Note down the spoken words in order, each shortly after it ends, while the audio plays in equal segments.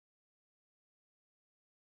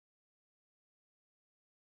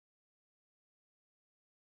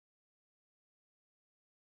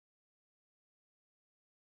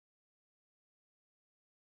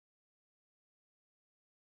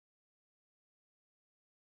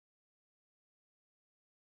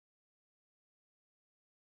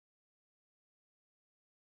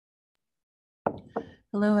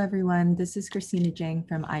Hello, everyone. This is Christina Jang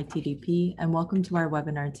from ITDP, and welcome to our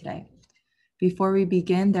webinar today. Before we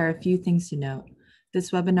begin, there are a few things to note.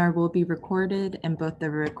 This webinar will be recorded, and both the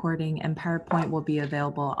recording and PowerPoint will be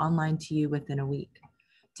available online to you within a week.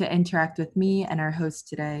 To interact with me and our host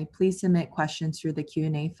today, please submit questions through the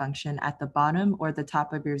Q&A function at the bottom or the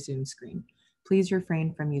top of your Zoom screen. Please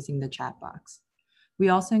refrain from using the chat box. We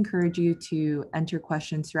also encourage you to enter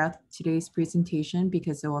questions throughout today's presentation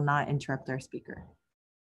because it will not interrupt our speaker.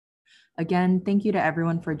 Again, thank you to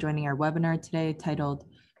everyone for joining our webinar today titled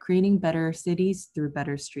Creating Better Cities Through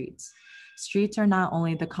Better Streets. Streets are not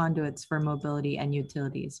only the conduits for mobility and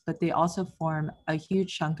utilities, but they also form a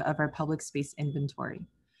huge chunk of our public space inventory.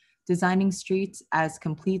 Designing streets as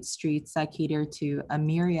complete streets that cater to a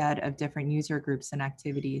myriad of different user groups and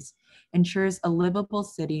activities ensures a livable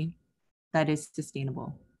city that is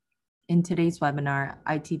sustainable. In today's webinar,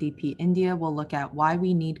 ITDP India will look at why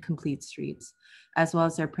we need complete streets, as well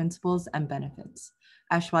as their principles and benefits.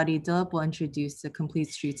 Aswathy Dilip will introduce the Complete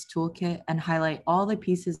Streets Toolkit and highlight all the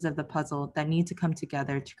pieces of the puzzle that need to come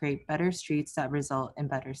together to create better streets that result in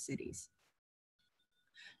better cities.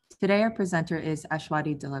 Today, our presenter is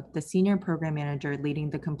Aswathy Dilip, the Senior Program Manager leading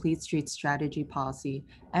the Complete Streets Strategy Policy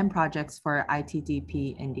and projects for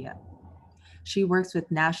ITDP India. She works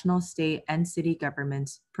with national, state, and city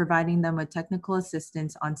governments, providing them with technical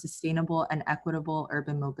assistance on sustainable and equitable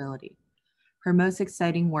urban mobility. Her most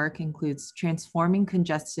exciting work includes transforming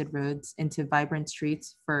congested roads into vibrant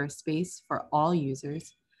streets for space for all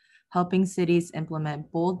users, helping cities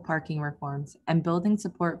implement bold parking reforms, and building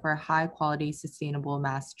support for high-quality, sustainable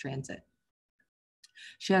mass transit.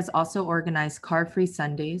 She has also organized car-free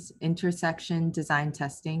Sundays, intersection design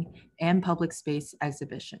testing, and public space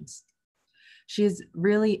exhibitions. She is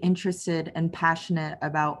really interested and passionate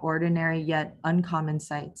about ordinary yet uncommon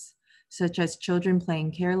sights, such as children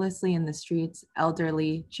playing carelessly in the streets,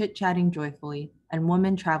 elderly chit-chatting joyfully, and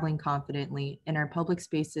women traveling confidently in our public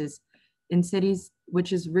spaces in cities,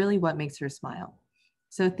 which is really what makes her smile.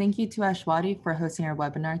 So thank you to Aswathy for hosting our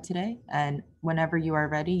webinar today. And whenever you are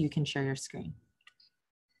ready, you can share your screen.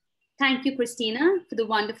 Thank you, Christina, for the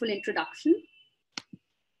wonderful introduction.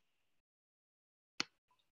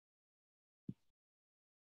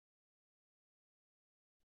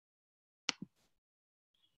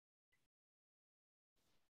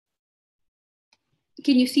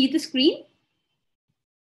 Can you see the screen?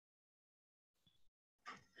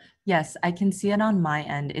 Yes, I can see it on my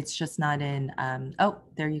end. It's just not in, oh,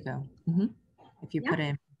 there you go. If you put it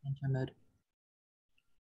in presenter mode.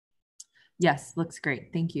 Yes, looks great.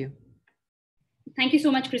 Thank you. Thank you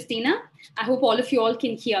so much, Christina. I hope all of you all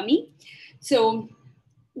can hear me. So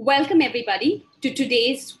welcome everybody to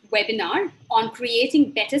today's webinar on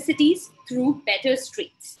creating better cities through better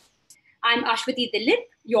streets. I'm Aswathy Dilip,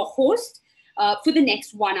 your host for the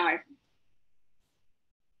next 1 hour.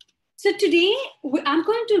 So today I'm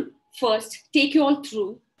going to first take you all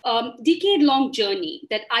through a decade-long journey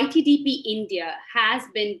that ITDP India has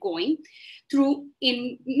been going through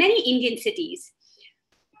in many Indian cities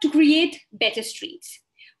to create better streets.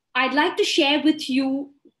 I'd like to share with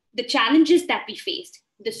you the challenges that we faced,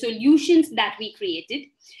 the solutions that we created,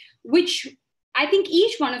 which I think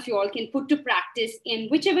each one of you all can put to practice in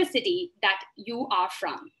whichever city that you are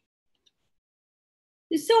from.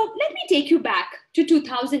 So let me take you back to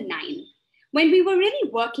 2009, when we were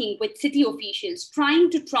really working with city officials trying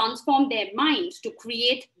to transform their minds to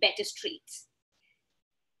create better streets.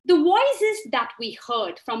 The voices that we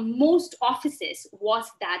heard from most offices was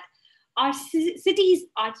that our cities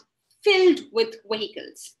are filled with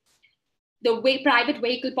vehicles. The private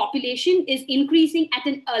vehicle population is increasing at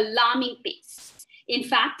an alarming pace. In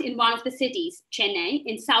fact, in one of the cities, Chennai,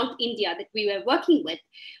 in South India that we were working with,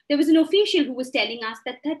 there was an official who was telling us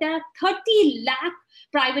that there are 30 lakh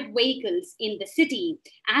private vehicles in the city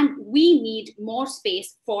and we need more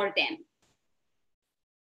space for them.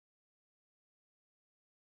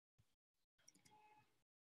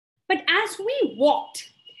 But as we walked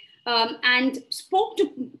and spoke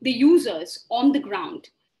to the users on the ground,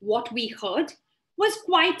 what we heard was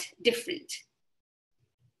quite different.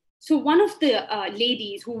 So one of the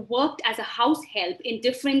ladies who worked as a house help in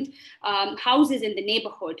different houses in the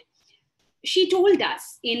neighborhood, she told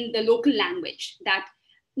us in the local language that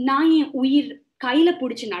 "Naan uir kaila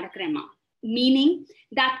pudichu nadakrema," meaning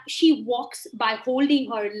that she walks by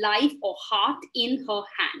holding her life or heart in her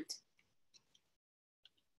hand.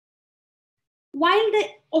 While the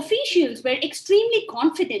officials were extremely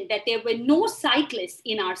confident that there were no cyclists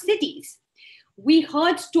in our cities, we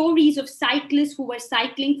heard stories of cyclists who were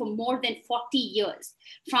cycling for more than 40 years,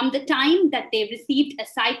 from the time that they received a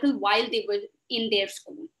cycle while they were in their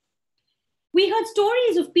school. We heard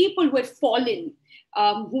stories of people who had fallen,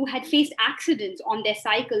 who had faced accidents on their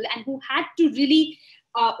cycle, and who had to really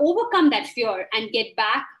overcome that fear and get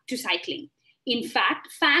back to cycling. In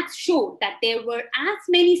fact, facts showed that there were as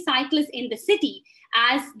many cyclists in the city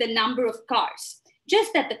as the number of cars,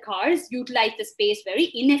 just that the cars utilized the space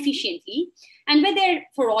very inefficiently and were there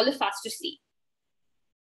for all of us to see.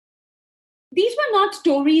 These were not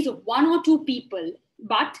stories of one or two people,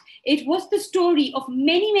 but it was the story of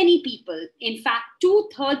many, many people. In fact,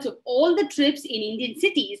 2/3 of all the trips in Indian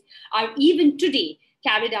cities are even today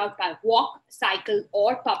carried out by walk, cycle,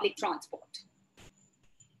 or public transport.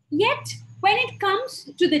 Yet, when it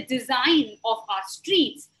comes to the design of our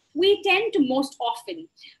streets, we tend to most often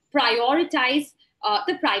prioritize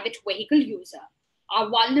the private vehicle user. Our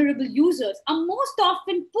vulnerable users are most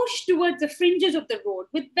often pushed towards the fringes of the road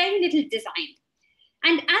with very little design.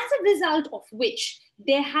 And as a result of which,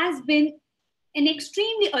 there has been an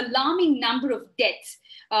extremely alarming number of deaths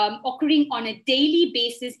occurring on a daily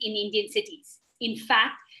basis in Indian cities. In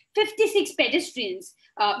fact, 56 pedestrians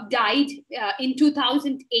died in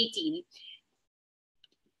 2018.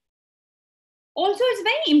 Also, it's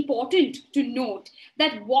very important to note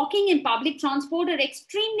that walking and public transport are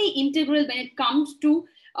extremely integral when it comes to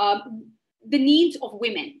the needs of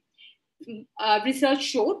women. Research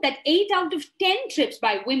showed that 8 out of 10 trips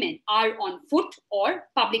by women are on foot or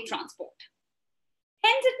public transport.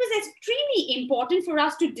 Hence, it was extremely important for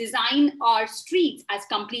us to design our streets as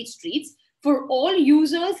complete streets for all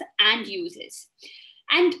users and users.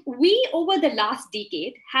 And we, over the last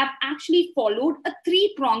decade, have actually followed a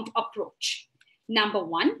three-pronged approach. Number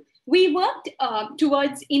one, we worked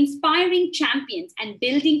towards inspiring champions and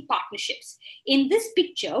building partnerships. In this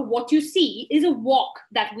picture, what you see is a walk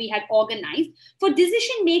that we had organized for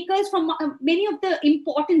decision makers from many of the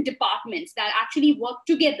important departments that actually work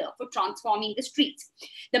together for transforming the streets.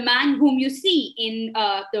 The man whom you see in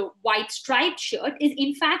the white striped shirt is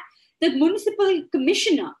in fact the municipal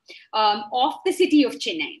commissioner of the city of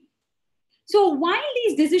Chennai. So while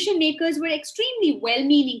these decision makers were extremely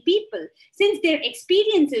well-meaning people, since their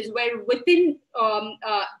experiences were within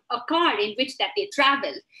a car in which that they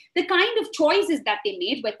traveled, the kind of choices that they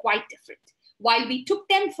made were quite different. While we took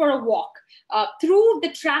them for a walk through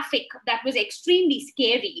the traffic that was extremely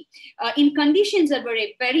scary, in conditions that were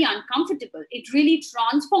very uncomfortable, it really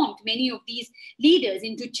transformed many of these leaders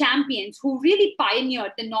into champions who really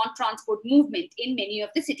pioneered the non-transport movement in many of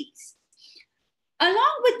the cities.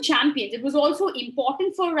 Along with champions, it was also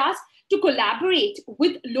important for us to collaborate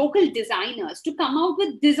with local designers to come out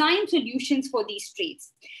with design solutions for these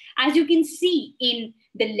streets. As you can see in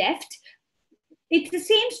the left, it's the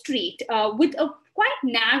same street with a quite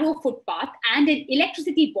narrow footpath and an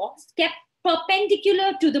electricity box kept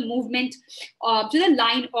perpendicular to the movement, to the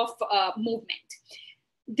line of movement.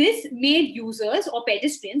 This made users or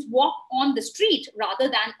pedestrians walk on the street rather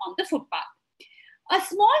than on the footpath. A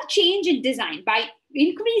small change in design by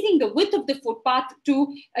increasing the width of the footpath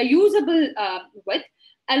to a usable width,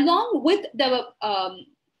 along with the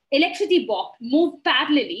electricity box moved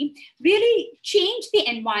parallelly, really changed the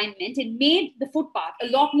environment and made the footpath a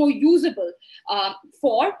lot more usable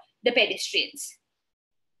for the pedestrians.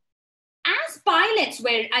 As pilots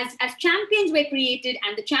were, as champions were created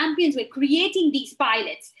and the champions were creating these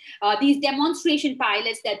pilots, these demonstration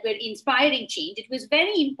pilots that were inspiring change, it was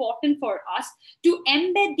very important for us to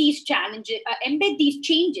embed these challenges, embed these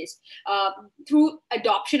changes through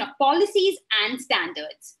adoption of policies and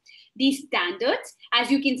standards. These standards,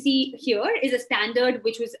 as you can see here, is a standard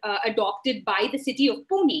which was adopted by the city of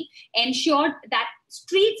Pune, ensured that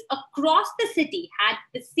streets across the city had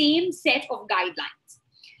the same set of guidelines.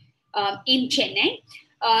 In Chennai,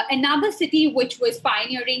 another city which was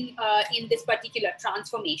pioneering in this particular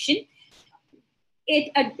transformation,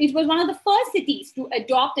 it was one of the first cities to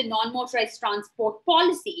adopt a non-motorized transport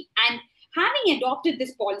policy. And having adopted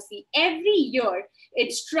this policy, every year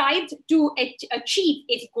it strived to achieve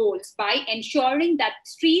its goals by ensuring that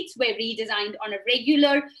streets were redesigned on a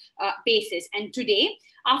regular basis. And today,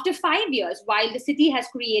 after 5 years, while the city has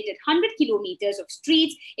created 100 kilometers of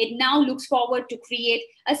streets, it now looks forward to create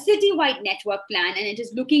a citywide network plan, and it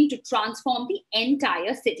is looking to transform the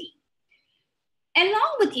entire city.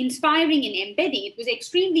 Along with inspiring and embedding, it was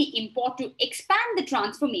extremely important to expand the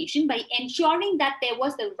transformation by ensuring that there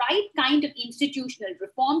was the right kind of institutional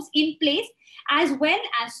reforms in place, as well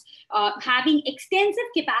as having extensive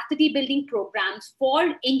capacity building programs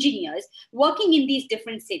for engineers working in these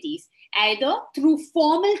different cities, either through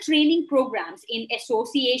formal training programs in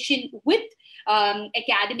association with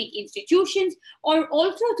academic institutions, or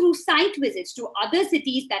also through site visits to other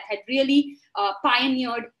cities that had really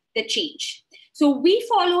pioneered the change. So we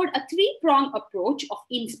followed a three-pronged approach of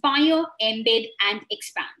inspire, embed, and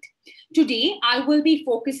expand. Today, I will be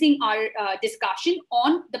focusing our discussion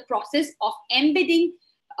on the process of embedding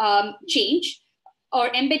change or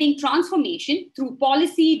embedding transformation through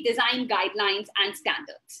policy, design guidelines, and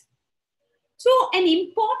standards. So an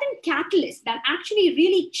important catalyst that actually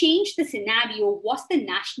really changed the scenario was the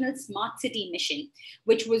National Smart City Mission,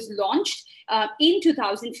 which was launched in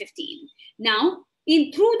 2015. Now,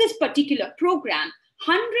 through this particular program,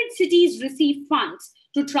 100 cities received funds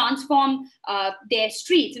to transform their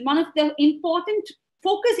streets. And one of the important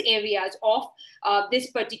focus areas of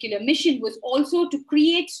this particular mission was also to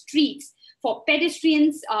create streets for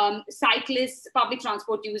pedestrians, cyclists, public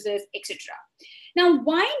transport users, etc. Now,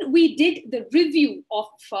 while we did the review of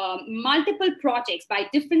multiple projects by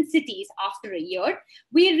different cities after a year,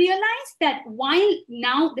 we realized that while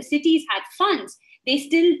now the cities had funds, they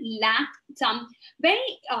still lacked some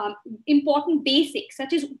very important basics,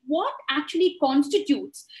 such as what actually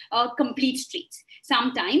constitutes complete streets.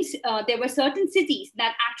 Sometimes there were certain cities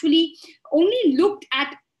that actually only looked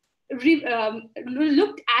at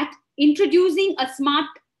introducing a smart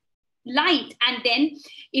light and then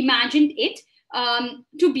imagined it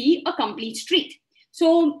to be a complete street.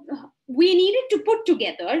 So we needed to put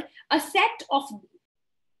together a set of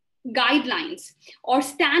guidelines or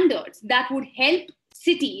standards that would help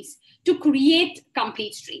cities to create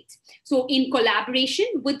complete streets. So in collaboration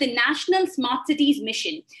with the National Smart Cities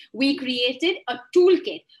Mission, we created a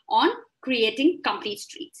toolkit on creating complete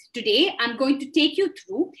streets. Today, I'm going to take you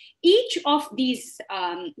through each of these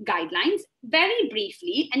guidelines very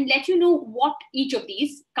briefly and let you know what each of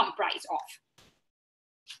these comprise of.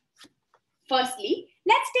 Firstly,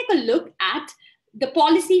 let's take a look at the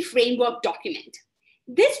policy framework document.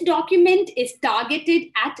 This document is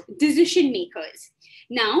targeted at decision makers.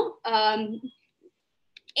 Now,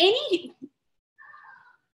 any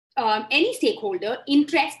stakeholder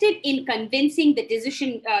interested in convincing the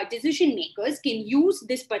decision makers can use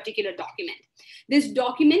this particular document. This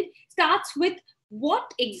document starts with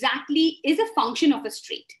what exactly is a function of a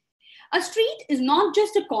street. A street is not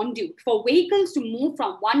just a conduit for vehicles to move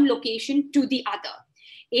from one location to the other.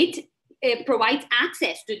 It provides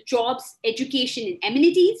access to jobs, education, and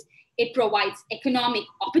amenities. It provides economic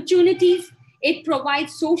opportunities. It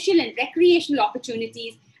provides social and recreational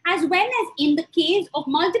opportunities, as well as in the case of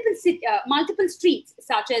multiple streets,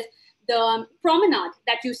 such as the promenade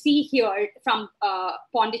that you see here from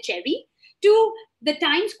Pondicherry to the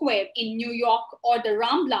Times Square in New York or the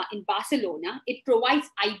Rambla in Barcelona. It provides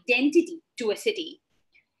identity to a city.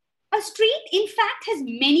 A street, in fact, has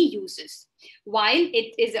many uses. While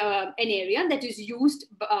it is an area that is used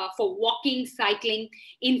for walking, cycling,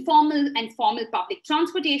 informal and formal public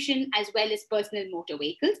transportation, as well as personal motor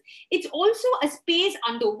vehicles, it's also a space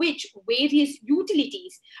under which various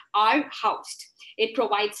utilities are housed. It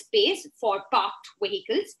provides space for parked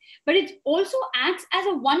vehicles, but it also acts as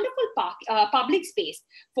a wonderful public space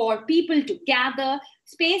for people to gather,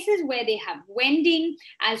 spaces where they have vending,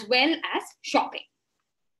 as well as shopping.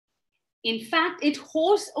 In fact, it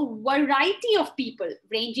hosts a variety of people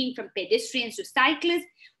ranging from pedestrians to cyclists,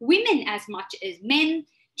 women as much as men,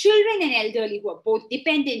 children and elderly who are both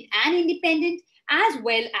dependent and independent, as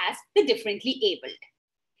well as the differently abled.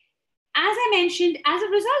 As I mentioned, as a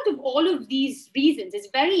result of all of these reasons, it's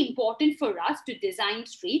very important for us to design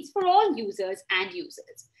streets for all users and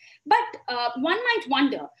users. But one might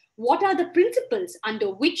wonder, what are the principles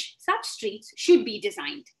under which such streets should be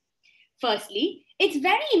designed? Firstly, it's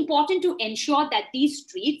very important to ensure that these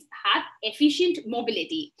streets have efficient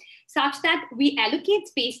mobility, such that we allocate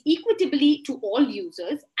space equitably to all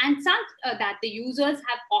users and such that the users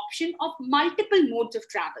have option of multiple modes of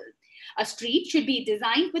travel. A street should be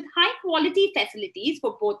designed with high quality facilities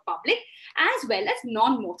for both public as well as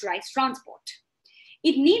non-motorized transport.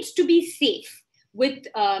 It needs to be safe with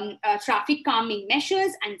traffic calming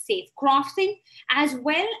measures and safe crossing, as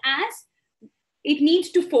well as it needs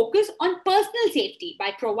to focus on personal safety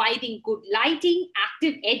by providing good lighting,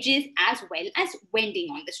 active edges, as well as vending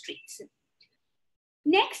on the streets.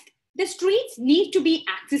 Next, the streets need to be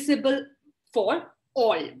accessible for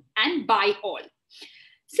all and by all.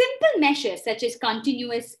 Simple measures such as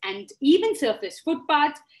continuous and even surface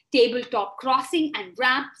footpaths, tabletop crossing and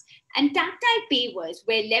ramps, and tactile pavers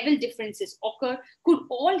where level differences occur could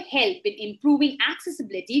all help in improving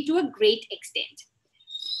accessibility to a great extent.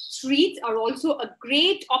 Streets are also a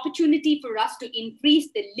great opportunity for us to increase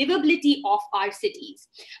the livability of our cities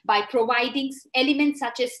by providing elements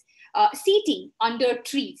such as seating under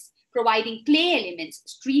trees, providing play elements,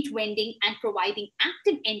 street vending, and providing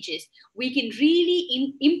active edges, we can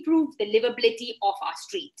really improve the livability of our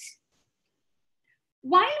streets.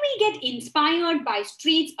 While we get inspired by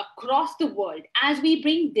streets across the world as we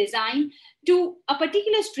bring design to a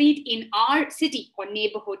particular street in our city or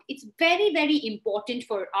neighborhood, it's very, very important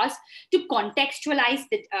for us to contextualize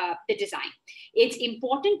the design. It's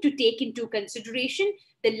important to take into consideration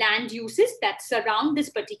the land uses that surround this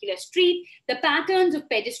particular street, the patterns of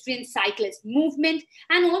pedestrian cyclist movement,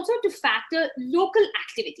 and also to factor local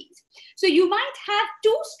activities. So you might have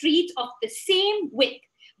two streets of the same width,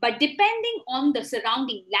 but depending on the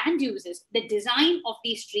surrounding land uses, the design of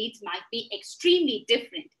these streets might be extremely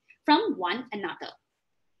different from one another.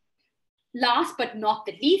 Last but not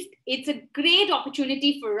the least, it's a great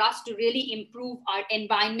opportunity for us to really improve our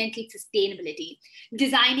environmental sustainability.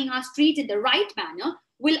 Designing our streets in the right manner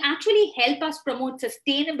will actually help us promote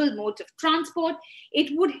sustainable modes of transport.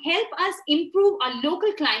 It would help us improve our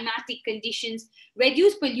local climatic conditions,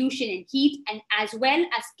 reduce pollution and heat, and as well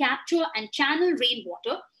as capture and channel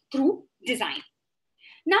rainwater through design.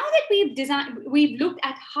 Now that we've looked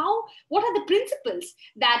at what are the principles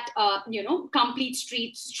that complete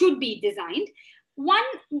streets should be designed. One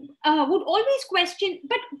would always question,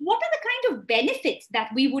 but what are the kind of benefits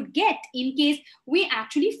that we would get in case we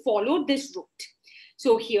actually followed this route?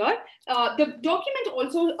 So here, the document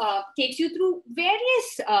also takes you through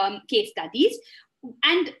various case studies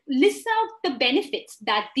and lists out the benefits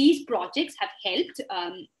that these projects have helped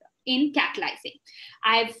in catalyzing.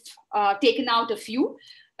 I've taken out a few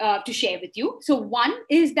to share with you. So one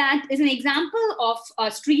is an example of a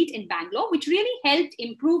street in Bangalore, which really helped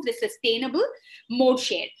improve the sustainable mode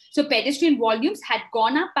share. So pedestrian volumes had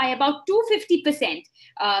gone up by about 250%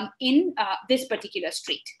 in this particular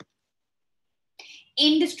street.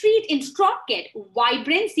 In the street in Stratgate,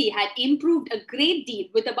 vibrancy had improved a great deal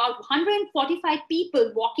with about 145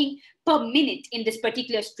 people walking per minute in this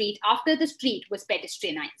particular street after the street was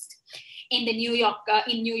pedestrianized. In New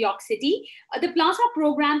York City, the Plaza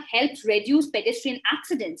program helped reduce pedestrian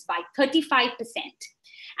accidents by 35%.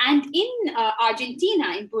 And in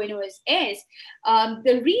Argentina, in Buenos Aires,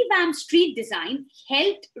 the revamped street design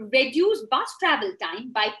helped reduce bus travel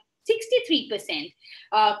time by 63%,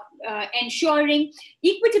 ensuring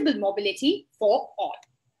equitable mobility for all.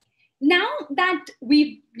 Now that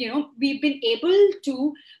we've been able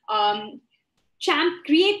to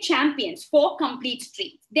create champions for complete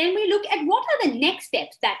streets, then we look at what are the next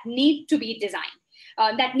steps that need to be designed,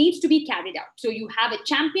 that needs to be carried out. So you have a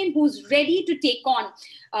champion who's ready to take on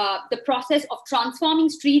the process of transforming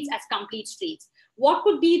streets as complete streets. What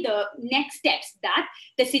could be the next steps that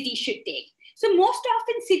the city should take? So most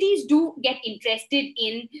often cities do get interested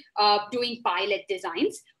in doing pilot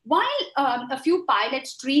designs. While a few pilot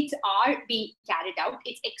streets are being carried out,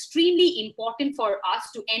 it's extremely important for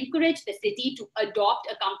us to encourage the city to adopt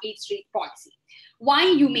a complete street policy. Why,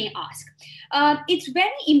 you may ask? It's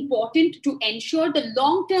very important to ensure the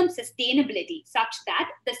long-term sustainability such that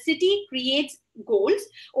the city creates goals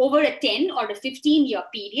over a 10 or a 15-year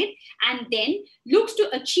period and then looks to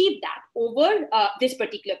achieve that over this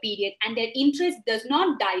particular period, and their interest does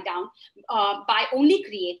not die down by only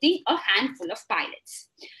creating a handful of pilots.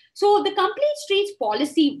 So the Complete Streets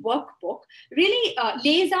Policy Workbook really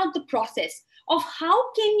lays out the process of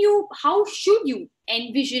how should you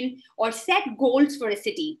envision or set goals for a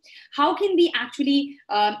city? How can we actually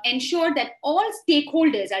ensure that all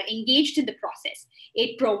stakeholders are engaged in the process?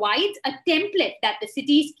 It provides a template that the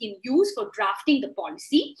cities can use for drafting the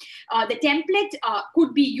policy. The template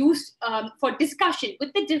could be used for discussion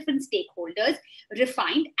with the different stakeholders,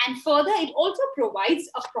 refined, and further, it also provides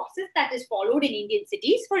a process that is followed in Indian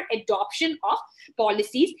cities for adoption of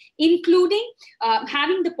policies, including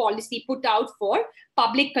having the policy put out for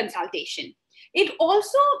public consultation. It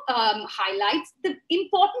also highlights the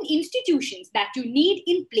important institutions that you need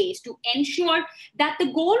in place to ensure that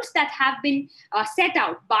the goals that have been set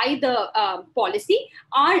out by the policy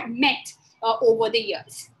are met over the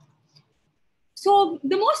years. So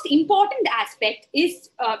the most important aspect is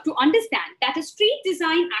to understand that a street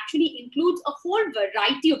design actually includes a whole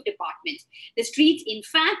variety of departments. The streets, in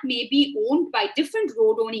fact, may be owned by different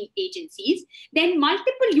road owning agencies. Then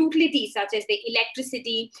multiple utilities such as the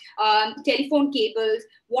electricity, telephone cables,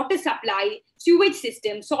 water supply, sewage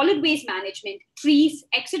system, solid waste management, trees,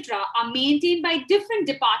 etc. are maintained by different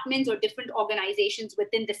departments or different organizations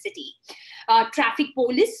within the city. Traffic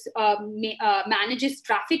police manages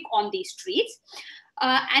traffic on these streets.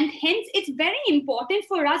 And hence, it's very important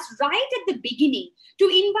for us right at the beginning to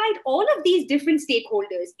invite all of these different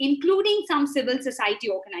stakeholders, including some civil society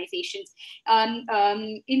organizations,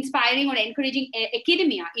 inspiring or encouraging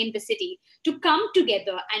academia in the city to come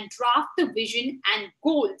together and draft the vision and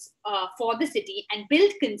goals for the city and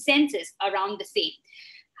build consensus around the same.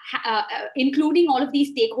 Including all of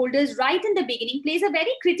these stakeholders right in the beginning plays a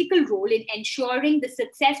very critical role in ensuring the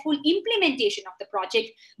successful implementation of the project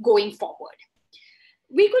going forward.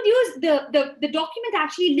 We could use the document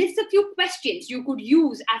actually lists a few questions you could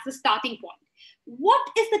use as a starting point. What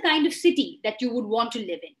is the kind of city that you would want to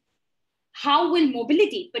live in? How will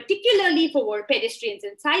mobility, particularly for pedestrians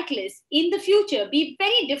and cyclists, in the future be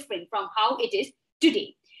very different from how it is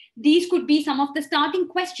today? These could be some of the starting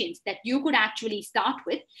questions that you could actually start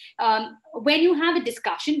with when you have a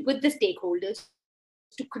discussion with the stakeholders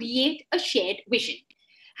to create a shared vision.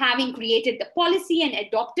 Having created the policy and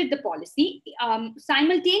adopted the policy,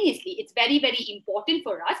 simultaneously, it's very, very important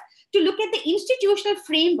for us to look at the institutional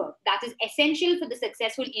framework that is essential for the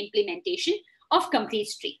successful implementation of Complete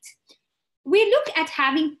Streets. We look at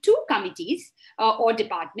having two committees or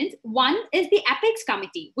departments. One is the Apex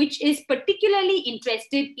Committee, which is particularly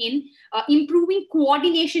interested in improving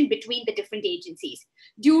coordination between the different agencies.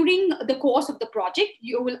 During the course of the project,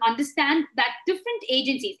 you will understand that different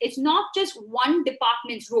agencies, it's not just one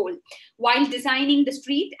department's role while designing the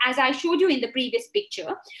street. As I showed you in the previous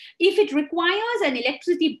picture, if it requires an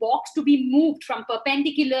electricity box to be moved from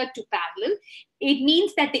perpendicular to parallel, it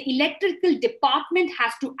means that the electrical department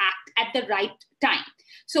has to act at the right time.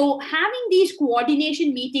 So having these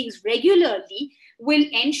coordination meetings regularly will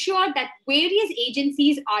ensure that various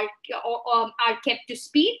agencies are kept to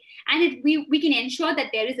speed, and we can ensure that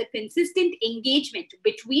there is a consistent engagement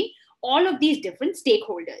between all of these different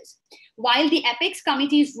stakeholders. While the Apex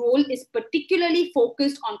Committee's role is particularly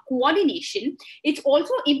focused on coordination, it's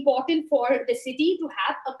also important for the city to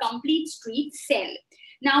have a complete street cell.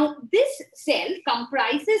 Now, this cell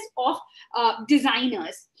comprises of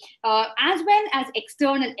designers as well as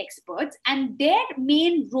external experts, and their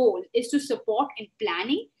main role is to support in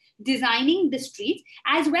planning, designing the streets,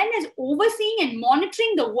 as well as overseeing and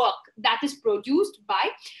monitoring the work that is produced by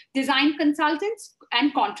design consultants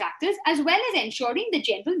and contractors, as well as ensuring the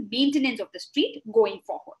general maintenance of the street going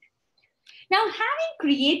forward. Now, having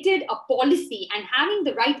created a policy and having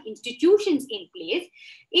the right institutions in place,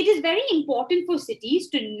 it is very important for cities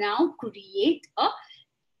to now create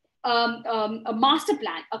a master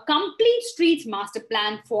plan, a complete streets master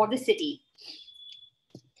plan for the city.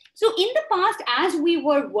 So in the past, as we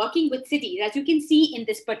were working with cities, as you can see in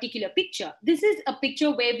this particular picture, this is a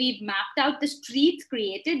picture where we've mapped out the streets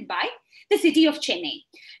created by the city of Chennai.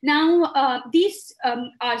 Now, these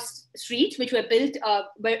are streets which were built,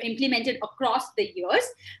 were implemented across the years,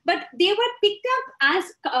 but they were picked up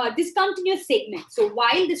as discontinuous segments. So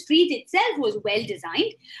while the street itself was well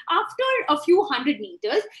designed, after a few hundred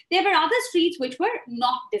meters, there were other streets which were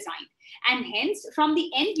not designed. And hence, from the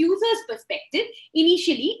end user's perspective,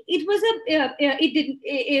 initially it was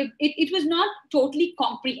it was not totally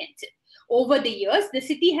comprehensive. Over the years, the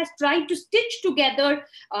city has tried to stitch together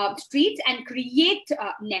streets and create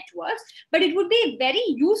networks, but it would be very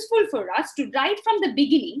useful for us to, right from the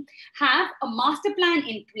beginning, have a master plan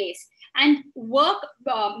in place and work,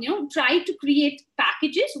 try to create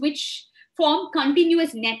packages which form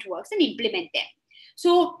continuous networks and implement them.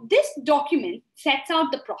 So this document sets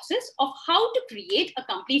out the process of how to create a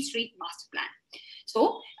complete street master plan.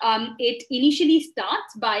 So it initially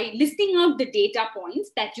starts by listing out the data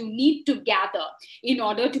points that you need to gather in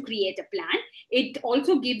order to create a plan. It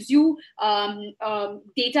also gives you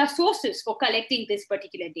data sources for collecting this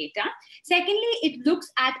particular data. Secondly, it looks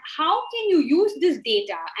at how can you use this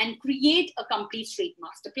data and create a complete street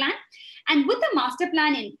master plan. And with the master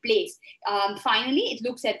plan in place, finally, it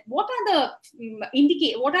looks at what are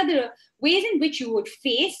the ways in which you would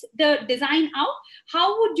phase the design out.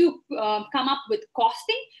 How would you come up with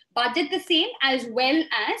costing, budget the same, as well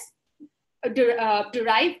as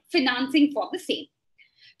derive financing for the same.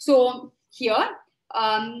 So here,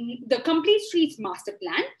 the Complete Streets Master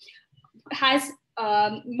Plan has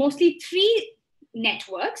mostly three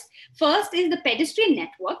networks. First is the pedestrian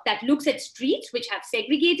network that looks at streets which have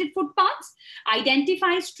segregated footpaths,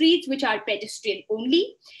 identifies streets which are pedestrian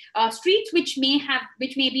only, streets which may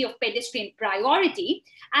be of pedestrian priority,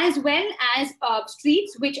 as well as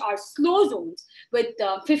streets which are slow zones with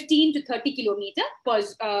 15 to 30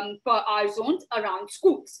 kilometers per hour zones around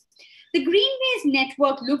schools. The greenways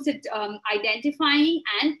network looks at identifying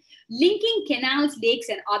and linking canals, lakes,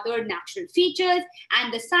 and other natural features.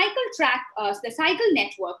 And the cycle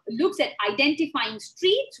network looks at identifying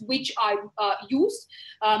streets which are used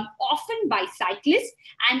often by cyclists,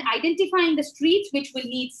 and identifying the streets which will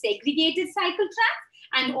need segregated cycle tracks,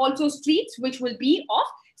 and also streets which will be of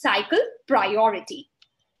cycle priority.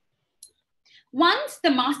 Once the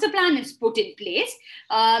master plan is put in place,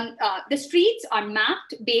 the streets are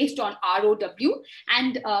mapped based on ROW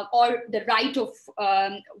and or the right of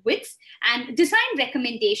width, and design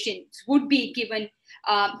recommendations would be given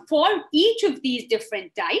for each of these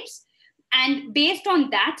different types. And based on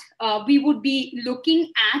that, we would be looking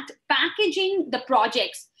at packaging the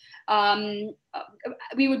projects.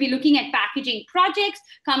 We would be looking at packaging projects,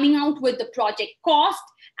 coming out with the project cost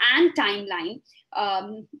and timeline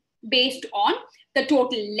based on the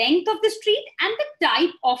total length of the street and the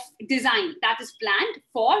type of design that is planned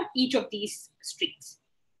for each of these streets.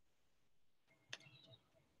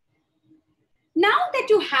 Now that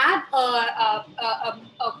you have a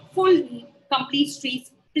full complete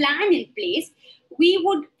streets plan in place, we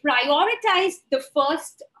would prioritize the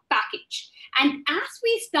first package. And as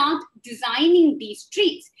we start designing these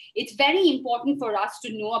streets, it's very important for us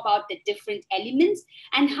to know about the different elements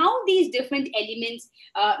and how these different elements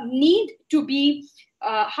need to be,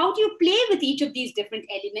 how do you play with each of these different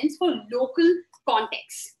elements for local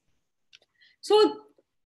context. So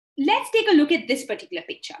let's take a look at this particular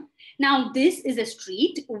picture. Now, this is a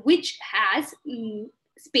street which has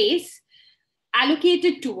space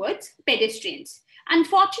allocated towards pedestrians.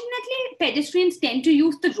 Unfortunately, pedestrians tend to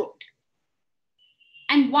use the road.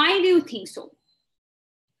 And why do you think so?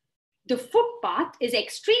 The footpath is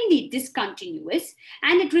extremely discontinuous,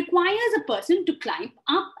 and it requires a person to climb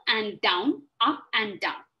up and down,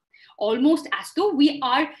 almost as though we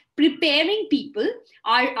are preparing people,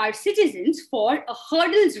 our citizens, for a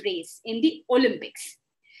hurdles race in the Olympics.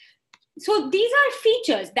 So these are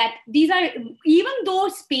features that even though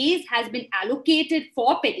space has been allocated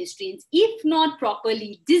for pedestrians, if not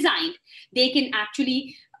properly designed, they can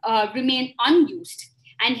actually remain unused.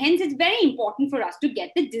 And hence, it's very important for us to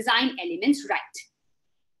get the design elements right.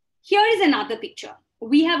 Here is another picture.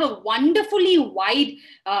 We have a wonderfully wide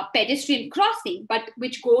pedestrian crossing, but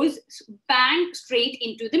which goes bang straight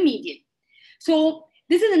into the median. So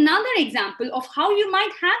this is another example of how you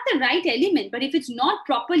might have the right element, but if it's not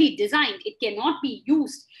properly designed, it cannot be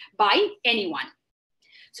used by anyone.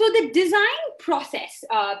 So the design process,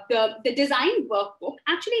 the design workbook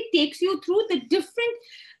actually takes you through the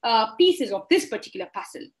different pieces of this particular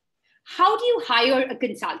puzzle. How do you hire a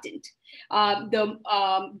consultant? The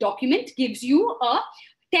document gives you a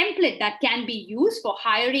template that can be used for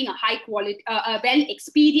hiring a high quality, a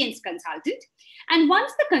well-experienced consultant. And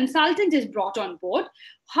once the consultant is brought on board,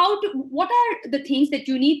 what are the things that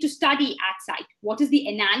you need to study at site? What is the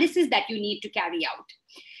analysis that you need to carry out?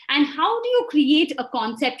 And how do you create a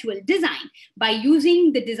conceptual design? By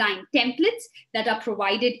using the design templates that are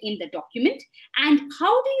provided in the document. And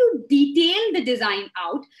how do you detail the design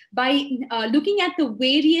out? By looking at the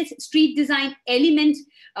various street design elements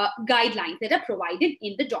guidelines that are provided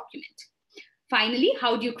in the document. Finally,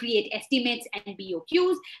 how do you create estimates and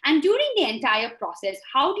BOQs? And during the entire process,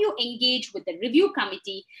 how do you engage with the review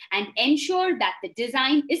committee and ensure that the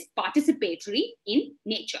design is participatory in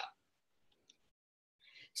nature?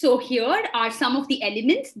 So here are some of the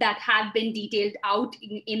elements that have been detailed out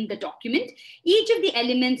in the document. Each of the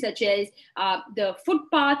elements, such as the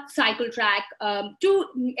footpath, cycle track,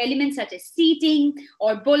 two elements such as seating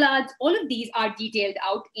or bollards, all of these are detailed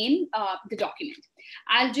out in the document.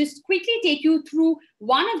 I'll just quickly take you through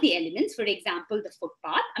one of the elements, for example, the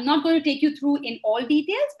footpath. I'm not going to take you through in all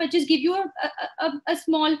details, but just give you a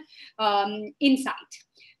small insight.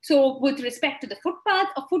 So with respect to the footpath,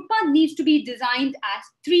 a footpath needs to be designed as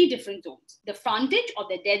three different zones. The frontage or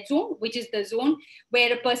the dead zone, which is the zone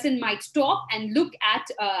where a person might stop and look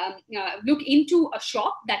into a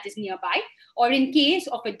shop that is nearby. Or in case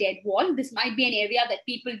of a dead wall, this might be an area that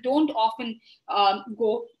people don't often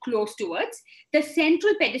go close towards. The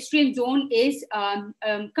central pedestrian zone is a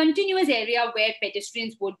continuous area where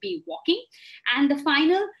pedestrians would be walking. And the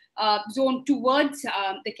final zone towards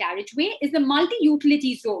the carriageway is the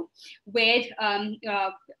multi-utility zone, where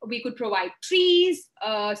we could provide trees,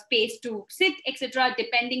 space to sit, etc.,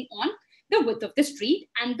 depending on the width of the street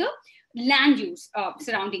and the land use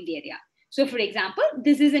surrounding the area. So for example,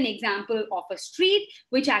 this is an example of a street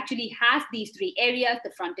which actually has these three areas: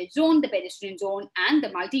 the frontage zone, the pedestrian zone, and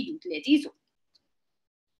the multi-utility zone.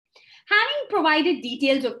 Having provided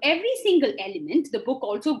details of every single element, the book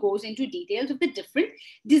also goes into details of the different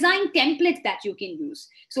design templates that you can use.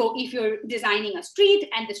 So if you're designing a street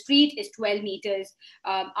and the street is 12 meters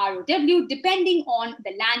ROW, depending on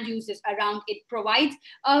the land uses around, it provides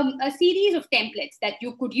a series of templates that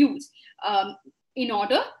you could use in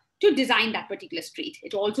order to design that particular street.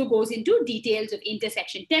 It also goes into details of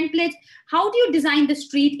intersection templates. How do you design the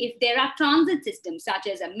street if there are transit systems such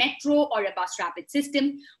as a metro or a bus rapid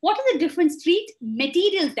system? What are the different street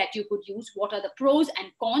materials that you could use? What are the pros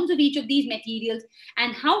and cons of each of these materials?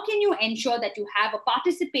 And how can you ensure that you have a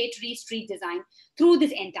participatory street design through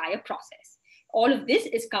this entire process? All of this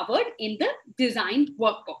is covered in the design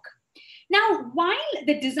workbook. Now, while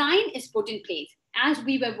the design is put in place, as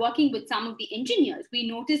we were working with some of the engineers, we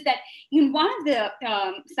noticed that in one of the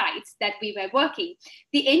sites that we were working,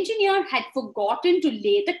 the engineer had forgotten to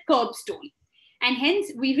lay the curbstone. And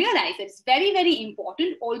hence, we realized that it's very, very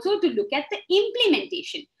important also to look at the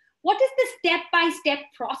implementation. What is the step-by-step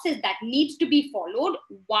process that needs to be followed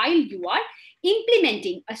while you are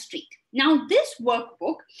implementing a street? Now, this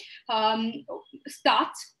workbook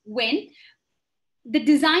starts when the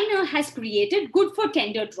designer has created good for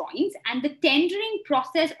tender drawings and the tendering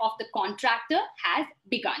process of the contractor has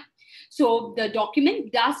begun. So the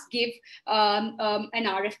document does give an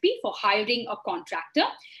RFP for hiring a contractor.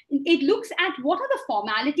 It looks at what are the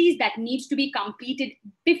formalities that needs to be completed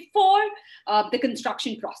before the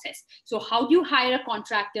construction process. So how do you hire a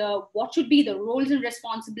contractor? What should be the roles and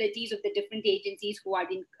responsibilities of the different agencies who are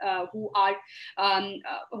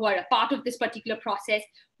a part of this particular process?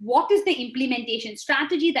 What is the implementation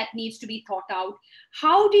strategy that needs to be thought out?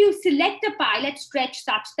 How do you select a pilot stretch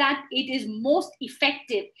such that it is most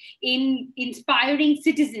effective in inspiring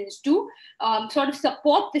citizens to sort of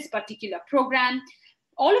support this particular program?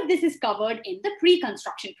 All of this is covered in the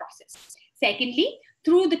pre-construction process. Secondly,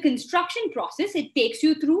 through the construction process, it takes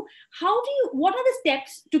you through what are the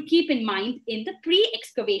steps to keep in mind in the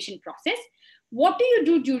pre-excavation process? What do you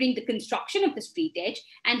do during the construction of the street edge,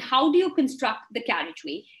 and how do you construct the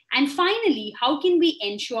carriageway? And finally, how can we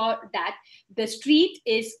ensure that the street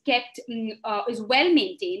is kept, is well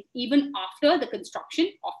maintained even after the construction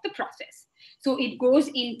of the process? So it goes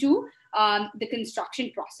into the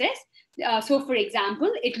construction process. So for example,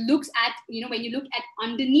 it looks at, when you look at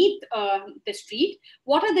underneath the street,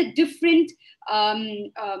 what are the different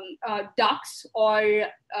ducts or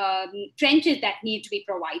trenches that need to be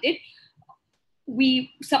provided?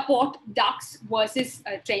 We support ducts versus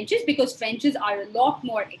trenches because trenches are a lot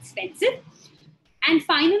more expensive. And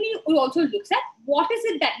finally, it also looks at what is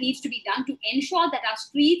it that needs to be done to ensure that our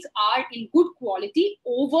streets are in good quality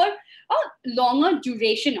over a longer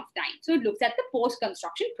duration of time. So it looks at the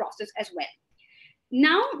post-construction process as well.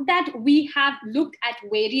 Now that we have looked at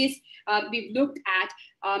various, we've looked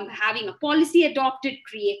at having a policy adopted,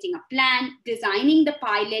 creating a plan, designing the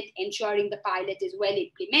pilot, ensuring the pilot is well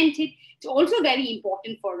implemented. It's also very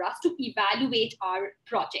important for us to evaluate our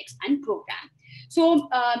projects and program. So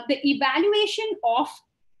the evaluation of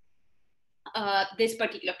this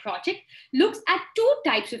particular project looks at two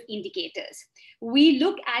types of indicators. We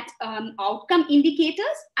look at outcome indicators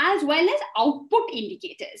as well as output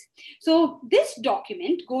indicators. So this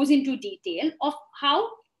document goes into detail of how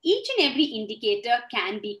each and every indicator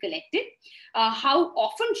can be collected, how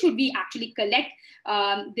often should we actually collect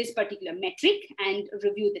this particular metric and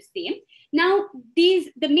review the same. Now,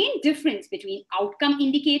 the main difference between outcome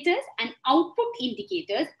indicators and output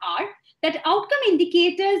indicators are that outcome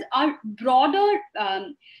indicators are broader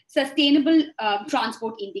sustainable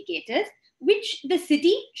transport indicators, which the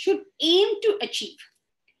city should aim to achieve.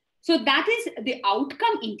 So that is the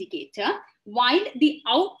outcome indicator, while the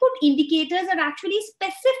output indicators are actually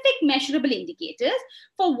specific measurable indicators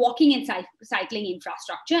for walking and cycling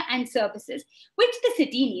infrastructure and services, which the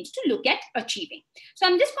city needs to look at achieving. So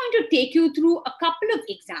I'm just going to take you through a couple of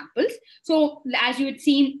examples. So as you had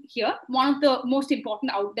seen here, one of the most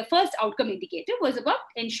important, the first outcome indicator was about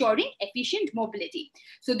ensuring efficient mobility.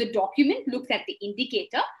 So the document looks at the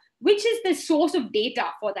indicator, which is the source of data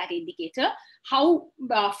for that indicator. How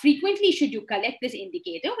frequently should you collect this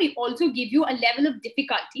indicator? We also give you a level of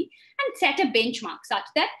difficulty and set a benchmark such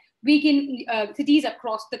that we can, cities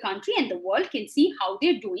across the country and the world can see how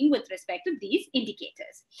they're doing with respect to these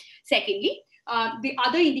indicators. Secondly, the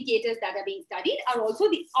other indicators that are being studied are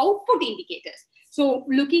also the output indicators. So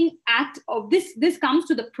looking at this comes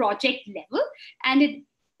to the project level, and it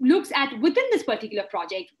looks at within this particular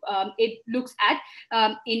project, it looks at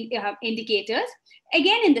indicators,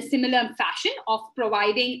 again in the similar fashion of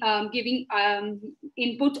providing, giving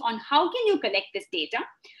input on how can you collect this data,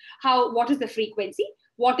 what is the frequency,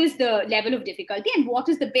 what is the level of difficulty and what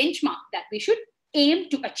is the benchmark that we should aim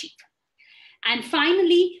to achieve. And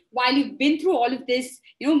finally, while you've been through all of this,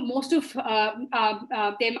 most of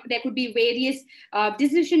there could be various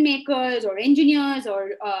decision makers or engineers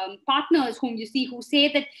or partners whom you see who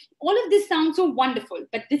say that all of this sounds so wonderful,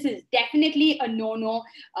 but this is definitely a no-no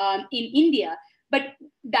in India. But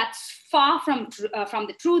that's far from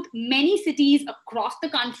the truth. Many cities across the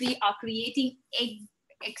country are creating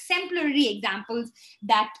exemplary examples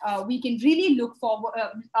that we can really look forward,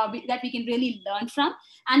 that we can really learn from.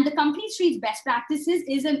 And the Complete Streets Best Practices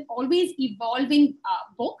is an always evolving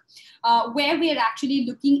book where we are actually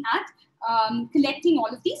looking at collecting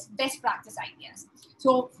all of these best practice ideas.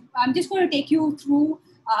 So I'm just going to take you through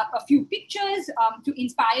a few pictures to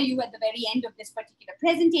inspire you at the very end of this particular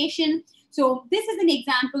presentation. So this is an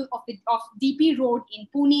example of DP Road in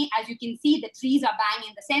Pune. As you can see, the trees are bang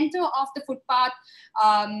in the center of the footpath.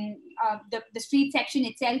 The street section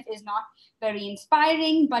itself is not very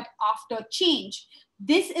inspiring, but after change,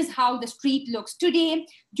 this is how the street looks today.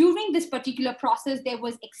 During this particular process, there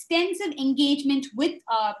was extensive engagement with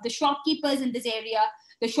the shopkeepers in this area.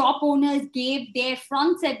 The shop owners gave their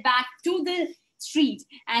front setback to the street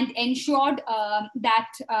and ensured that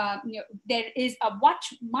there is a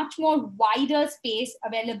much more wider space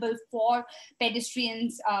available for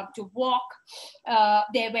pedestrians to walk.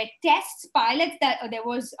 There were pilots there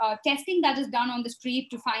was testing that is done on the street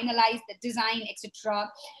to finalize the design, etc.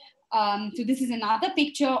 So this is another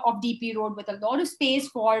picture of DP Road with a lot of space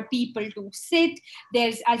for people to sit.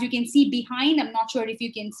 There's, as you can see behind, I'm not sure if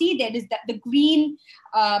you can see, there is the green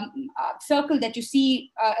circle that you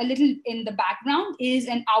see a little in the background is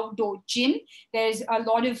an outdoor gym. There's a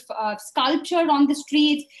lot of sculpture on the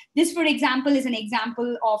streets. This, for example, is an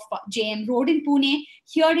example of JM Road in Pune.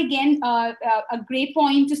 Here again, a great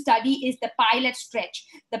point to study is the pilot stretch.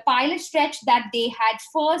 The pilot stretch that they had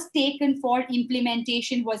first taken for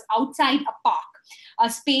implementation was outside a park, a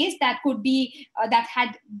space that could be, that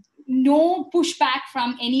had no pushback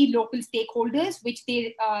from any local stakeholders, which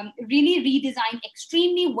they really redesigned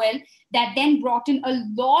extremely well, that then brought in a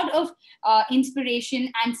lot of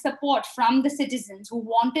inspiration and support from the citizens who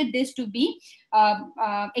wanted this to be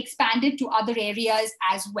expanded to other areas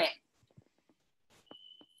as well.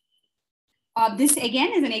 This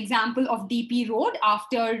again is an example of DP Road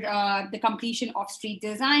after the completion of street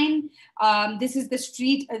design. This is the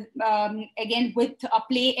street again with a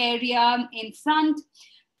play area in front.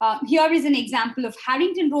 Here is an example of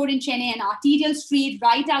Harrington Road in Chennai, an arterial street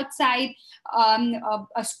right outside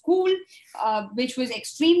a school, which was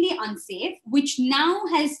extremely unsafe, which now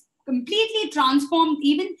has completely transformed.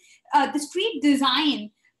 Even the street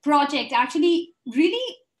design project actually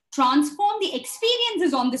really transform the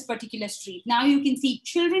experiences on this particular street. Now you can see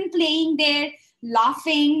children playing there,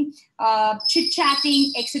 laughing,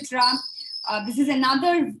 chit-chatting, etc. This is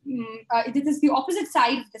another, this is the opposite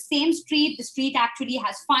side of the same street. The street actually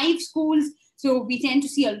has 5 schools. So we tend to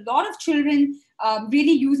see a lot of children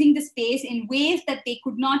really using the space in ways that they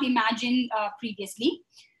could not imagine previously.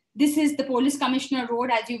 This is the Police Commissioner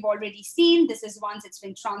Road, as you've already seen. This is once it's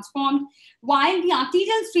been transformed. While the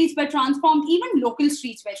arterial streets were transformed, even local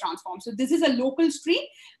streets were transformed. So this is a local street,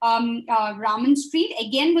 Raman Street,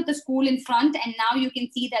 again with the school in front. And now you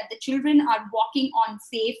can see that the children are walking on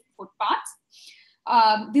safe footpaths.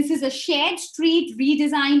 This is a shared street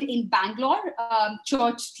redesigned in Bangalore,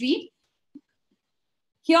 Church Street.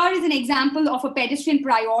 Here is an example of a pedestrian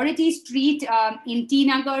priority street in T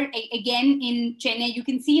Nagar, again in Chennai. You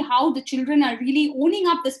can see how the children are really owning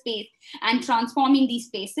up the space and transforming these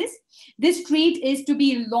spaces. This street is to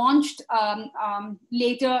be launched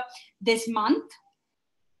later this month.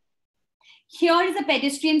 Here is a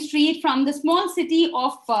pedestrian street from the small city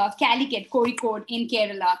of Calicut, Kozhikode in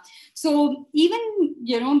Kerala. So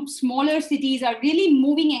even smaller cities are really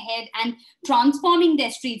moving ahead and transforming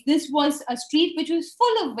their streets. This was a street which was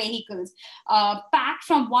full of vehicles, packed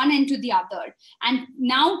from one end to the other, and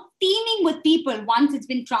now teeming with people once it's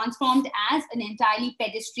been transformed as an entirely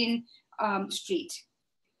pedestrian street.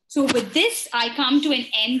 So with this, I come to an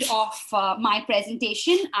end of my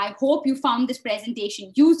presentation. I hope you found this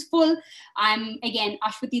presentation useful. I'm, again,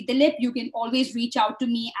 Aswathy Dilip. You can always reach out to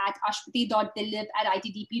me at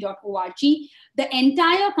ashwathi.dilip@itdp.org. The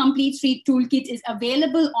entire Complete Street Toolkit is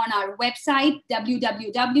available on our website,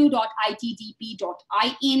 www.itdp.in.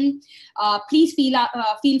 Please feel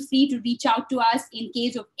free to reach out to us in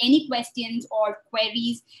case of any questions or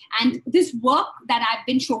queries. And this work that I've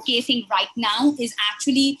been showcasing right now is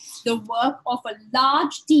actually the work of a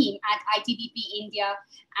large team at ITDP India.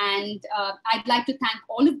 And I'd like to thank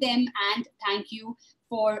all of them and thank you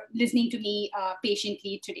for listening to me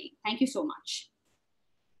patiently today. Thank you so much.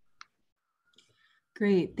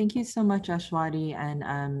 Great. Thank you so much, Aswathy.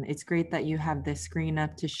 And it's great that you have this screen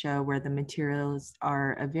up to show where the materials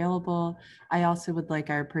are available. I also would like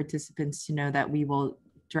our participants to know that we will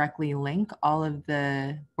directly link all of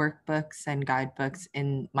the workbooks and guidebooks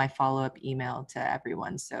in my follow-up email to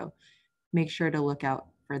everyone. So make sure to look out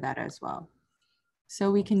for that as well. So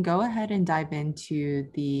we can go ahead and dive into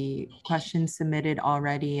the questions submitted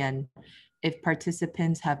already. And if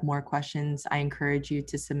participants have more questions, I encourage you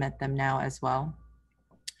to submit them now as well.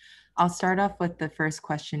 I'll start off with the first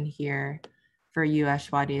question here for you,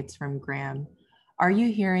 Aswathy. It's from Graham. Are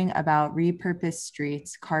you hearing about repurposed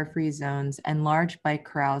streets, car-free zones, and large bike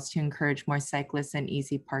corrals to encourage more cyclists and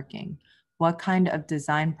easy parking? What kind of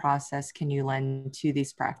design process can you lend to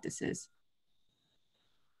these practices?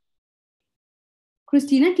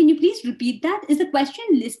 Christina, can you please repeat that? Is the question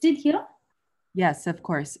listed here? Yes, of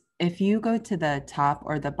course. If you go to the top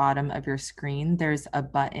or the bottom of your screen, there's a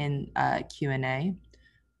button Q&A.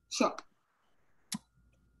 Sure.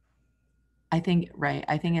 I think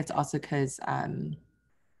it's also because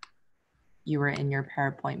you were in your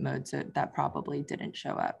PowerPoint mode, so that probably didn't show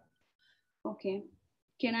up. Okay.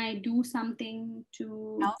 Can I do something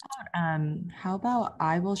to... How about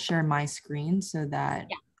I will share my screen so that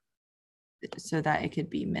it could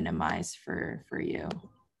be minimized for you.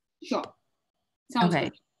 Sure. Sounds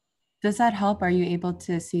good. Does that help? Are you able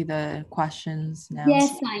to see the questions now?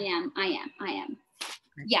 Yes, I am.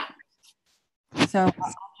 Great. Yeah. So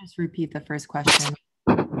I'll just repeat the first question.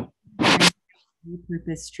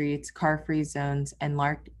 Repurposed streets, car-free zones, and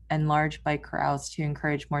large bike corrals to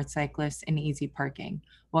encourage more cyclists and easy parking.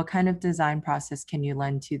 What kind of design process can you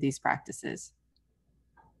lend to these practices?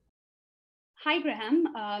 Hi, Graham.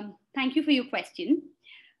 Thank you for your question.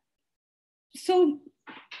 So,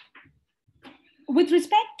 with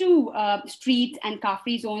respect to streets and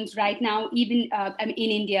car-free zones, right now, even in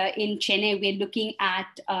India, in Chennai, we're looking at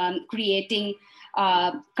creating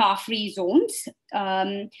car-free zones.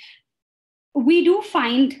 We do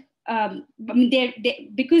find,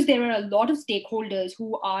 because there are a lot of stakeholders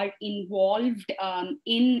who are involved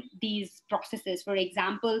in these processes. For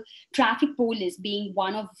example, traffic police being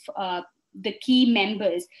one of the key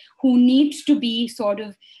members who needs to be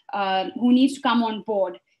who needs to come on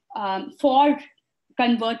board for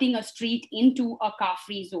converting a street into a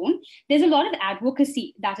car-free zone. There's a lot of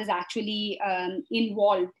advocacy that is actually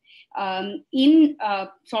involved in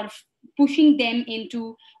sort of pushing them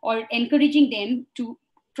into or encouraging them to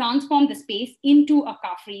transform the space into a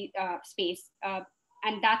car-free space.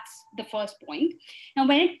 And that's the first point. Now,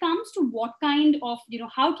 when it comes to what kind of,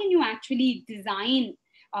 how can you actually design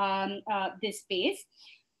this space?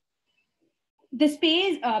 So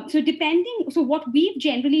what we've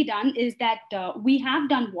generally done is that we have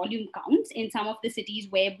done volume counts in some of the cities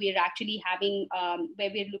where we're actually having,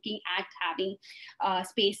 where we're looking at having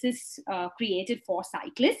spaces created for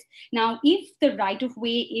cyclists. Now, if the right of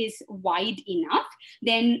way is wide enough,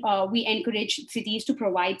 then we encourage cities to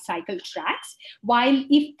provide cycle tracks. While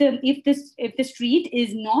if the street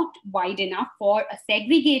is not wide enough for a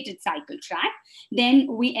segregated cycle track, then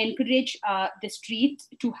we encourage the street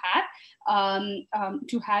to have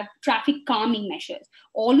traffic calming measures.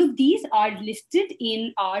 All of these are listed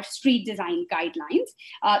in our street design guidelines.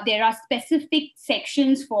 There are specific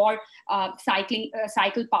sections for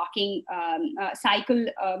cycle parking, cycle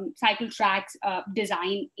tracks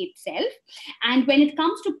design itself. And when it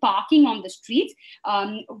comes to parking on the streets,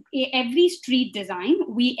 every street design,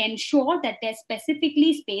 we ensure that there's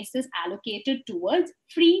specifically spaces allocated towards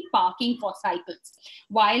free parking for cycles.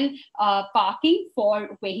 While parking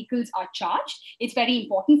for vehicles are charged, it's very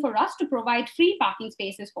important for us to provide free parking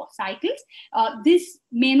spaces for cycles. This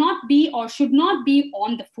may not be or should not be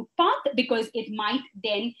on the footpath because it might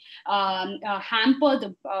then hamper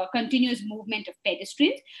the continuous movement of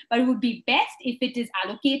pedestrians, but it would be best if it is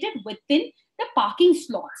allocated within the parking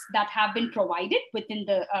slots that have been provided within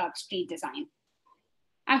the street design.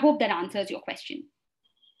 I hope that answers your question.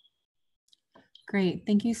 Great.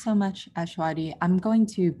 Thank you so much, Aswathy. I'm going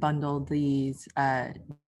to bundle these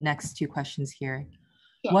next two questions here.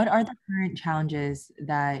 Sure. What are the current challenges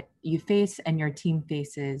that you face and your team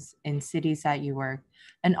faces in cities that you work?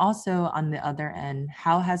 And also on the other end,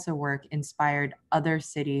 how has the work inspired other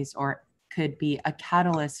cities or could be a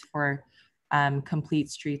catalyst for Complete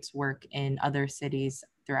Streets work in other cities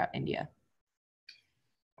throughout India?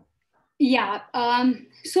 Yeah,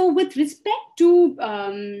 so with respect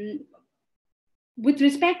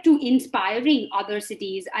to inspiring other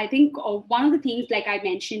cities, I think one of the things, like I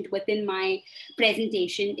mentioned within my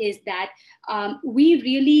presentation, is that we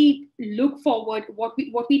really look forward. What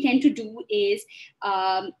we tend to do is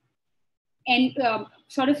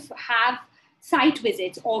sort of have site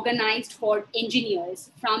visits organized for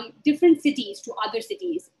engineers from different cities to other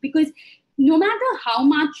cities, because no matter how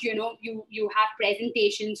much you have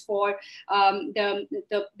presentations for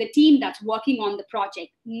the team that's working on the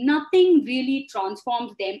project, nothing really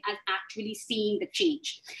transforms them as actually seeing the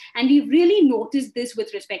change. And we've really noticed this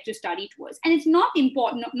with respect to study tours. And it's not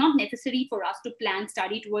important, not necessary for us to plan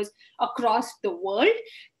study tours across the world.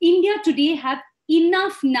 India today have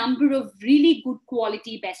enough number of really good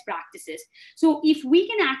quality best practices. So if we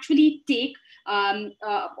can actually take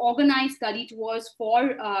organized study tours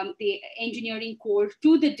for the engineering core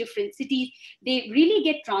to the different cities, they really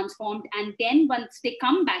get transformed. And then once they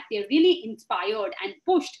come back, they're really inspired and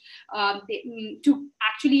pushed to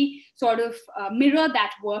actually sort of mirror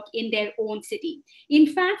that work in their own city. In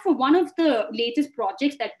fact, for one of the latest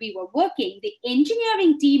projects that we were working, the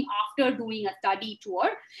engineering team, after doing a study tour,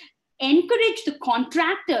 encourage the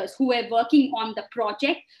contractors who were working on the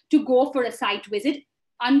project to go for a site visit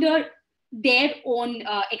under their own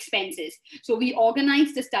expenses. So we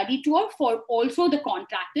organized the study tour for also the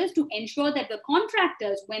contractors to ensure that the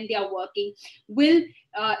contractors, when they are working, will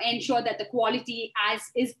ensure that the quality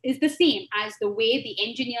is the same as the way the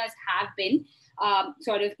engineers have been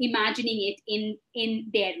sort of imagining it in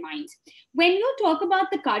their minds. When you talk about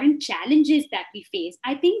the current challenges that we face,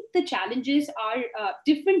 I think the challenges are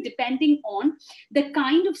different depending on the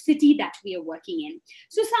kind of city that we are working in.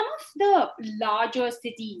 So some of the larger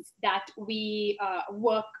cities that we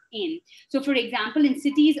work in, so for example, in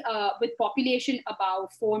cities with population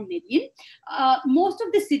about 4 million, most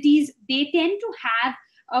of the cities, they tend to have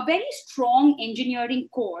a very strong engineering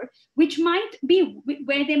core, which might be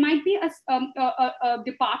where there might be a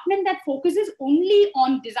department that focuses only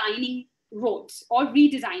on designing roads or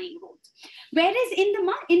redesigning roads. Whereas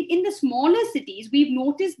in the smaller cities, we've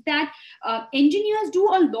noticed that engineers do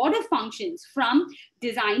a lot of functions, from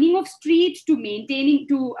designing of streets to maintaining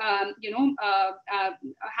to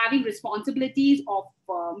having responsibilities of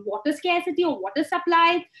water scarcity or water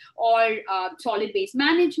supply or solid waste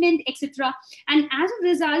management, etc. And as a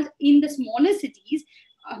result, in the smaller cities,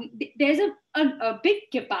 there's a big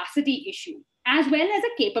capacity issue as well as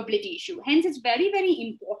a capability issue. Hence, it's very, very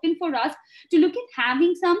important for us to look at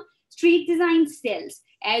having some street design cells,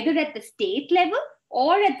 either at the state level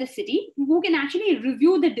or at the city, who can actually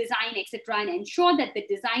review the design, etc., and ensure that the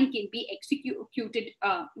design can be executed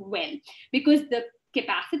well. Because the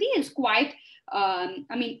capacity is quite,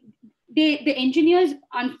 the engineers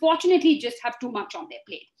unfortunately just have too much on their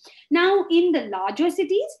plate. Now, in the larger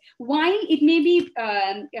cities, while it may be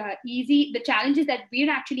easy, the challenges that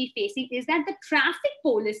we're actually facing is that the traffic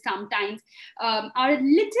police sometimes are a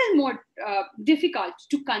little more difficult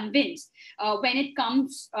to convince when it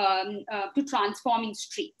comes to transforming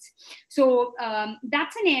streets. So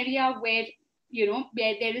that's an area where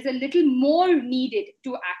where there is a little more needed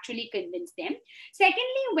to actually convince them.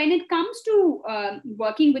 Secondly, when it comes to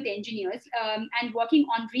working with engineers and working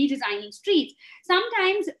on redesigning streets,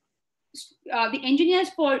 sometimes the engineers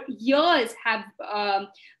for years have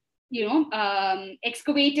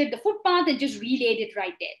excavated the footpath and just relaid it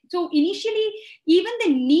right there. So initially, even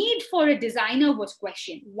the need for a designer was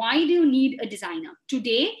questioned. Why do you need a designer?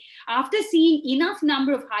 Today, after seeing enough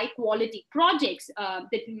number of high quality projects,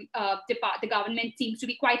 the government seems to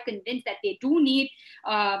be quite convinced that they do need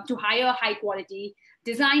to hire high quality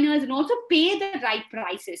designers and also pay the right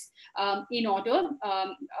prices in order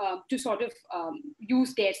to sort of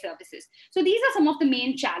use their services. So these are some of the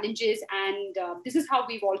main challenges, and this is how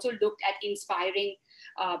we've also looked at inspiring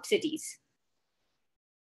cities.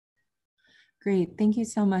 Great. Thank you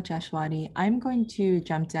so much, Aswathy. I'm going to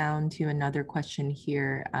jump down to another question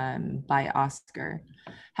here by Oscar.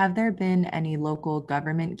 Have there been any local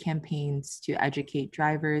government campaigns to educate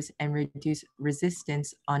drivers and reduce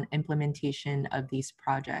resistance on implementation of these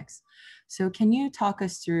projects? So can you talk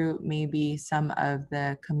us through maybe some of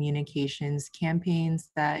the communications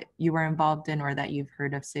campaigns that you were involved in or that you've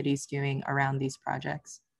heard of cities doing around these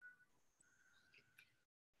projects?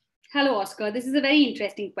 Hello, Oscar. This is a very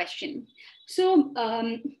interesting question. So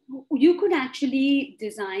you could actually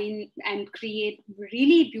design and create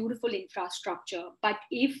really beautiful infrastructure, but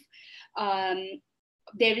if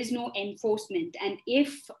there is no enforcement, and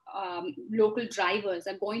if local drivers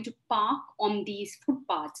are going to park on these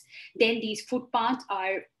footpaths, then these footpaths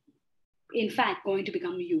are in fact going to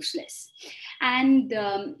become useless. And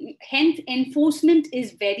hence enforcement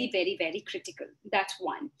is very, very, very critical. That's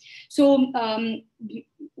one. So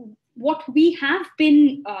what we have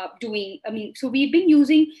been doing, so we've been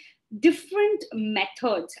using different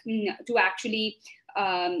methods to actually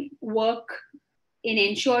work in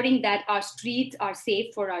ensuring that our streets are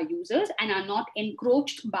safe for our users and are not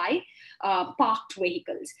encroached by parked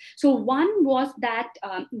vehicles. So one was that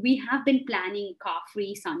we have been planning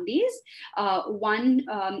car-free Sundays,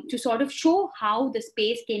 to sort of show how the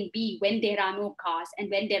space can be when there are no cars and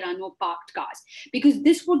when there are no parked cars, because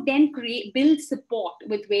this would then build support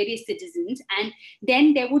with various citizens, and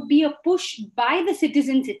then there would be a push by the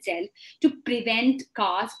citizens itself to prevent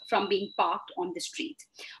cars from being parked on the streets.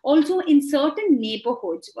 Also, in certain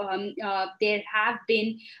neighborhoods, there have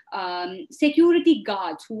been security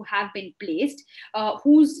guards who have been placed,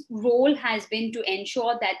 whose role has been to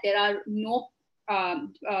ensure that there are no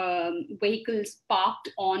vehicles parked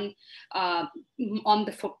on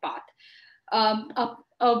the footpath.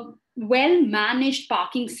 A well-managed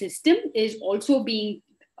parking system is also being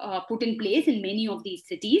put in place in many of these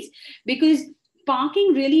cities, because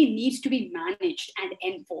parking really needs to be managed and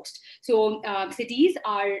enforced. So cities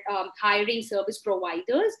are hiring service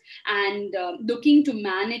providers and looking to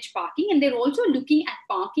manage parking, and they're also looking at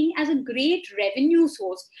parking as a great revenue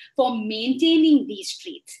source for maintaining these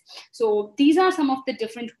streets. So these are some of the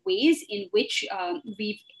different ways in which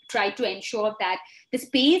we've tried to ensure that the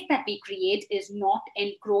space that we create is not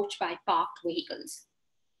encroached by parked vehicles.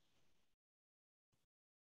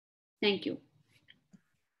 Thank you.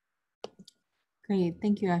 Great,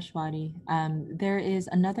 thank you, Aswathy. There is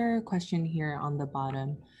another question here on the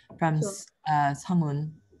bottom from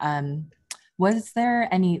Sanghoon. Was there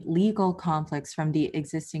any legal conflicts from the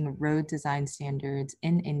existing road design standards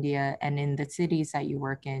in India and in the cities that you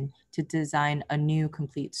work in to design a new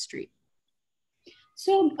complete street?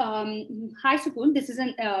 So, hi, Sukun. This is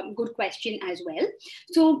a good question as well.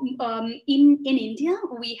 So, in India,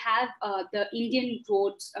 we have the Indian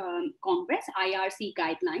Roads Congress (IRC)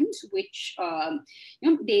 guidelines, which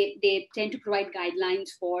they tend to provide guidelines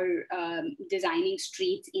for designing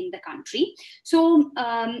streets in the country. So,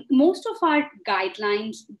 most of our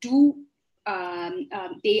guidelines do.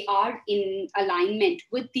 They are in alignment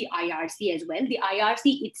with the IRC as well. The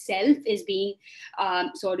IRC itself is being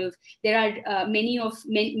there are many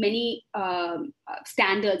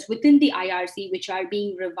standards within the IRC which are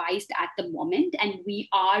being revised at the moment, and we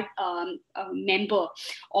are a member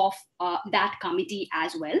of that committee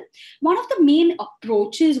as well. One of the main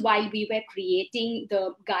approaches while we were creating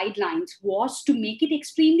the guidelines was to make it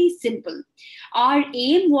extremely simple. Our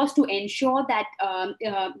aim was to ensure that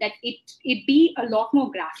that it be a lot more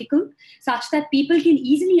graphical, such that people can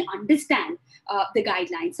easily understand the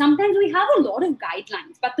guidelines. Sometimes we have a lot of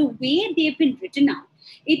guidelines, but the way they've been written out,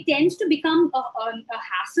 it tends to become a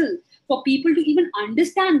hassle for people to even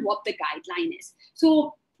understand what the guideline is.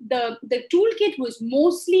 So the toolkit was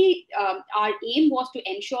mostly, our aim was to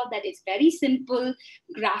ensure that it's very simple,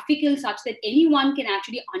 graphical, such that anyone can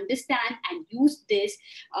actually understand and use this.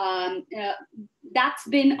 That's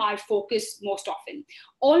been our focus most often.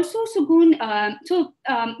 Also, Sugun,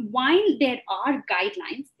 while there are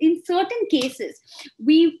guidelines, in certain cases,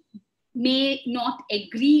 we may not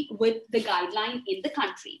agree with the guideline in the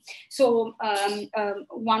country. So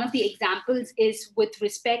one of the examples is with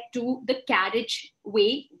respect to the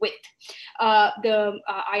carriageway width. The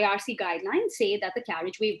IRC guidelines say that the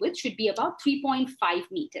carriageway width should be about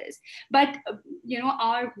 3.5 meters. But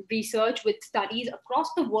our research with studies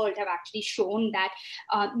across the world have actually shown that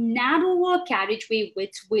narrower carriageway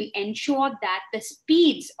widths will ensure that the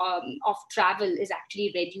speeds of travel is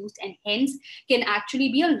actually reduced, and hence can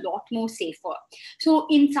actually be a lot more safer. So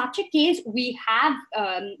in such a case, we have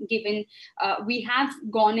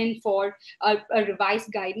gone in for a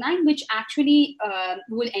revised guideline, which actually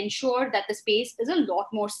will ensure that the space is a lot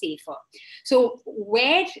more safer. So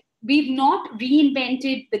where we've not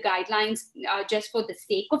reinvented the guidelines just for the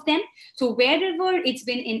sake of them. So wherever it's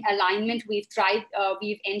been in alignment, we've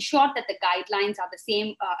ensured that the guidelines are the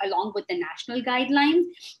same along with the national guidelines.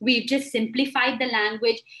 We've just simplified the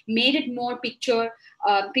language, made it more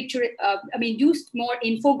used more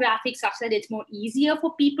infographics such that it's more easier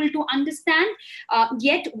for people to understand.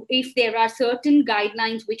 Yet, if there are certain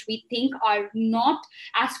guidelines which we think are not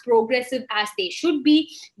as progressive as they should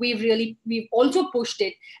be, we've also pushed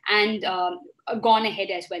it and gone ahead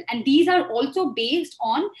as well. And these are also based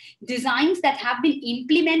on designs that have been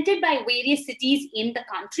implemented by various cities in the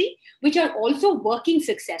country, which are also working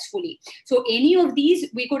successfully. So any of these,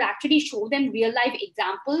 we could actually show them real life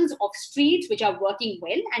examples of streets which are working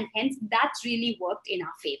well, and hence that's really worked in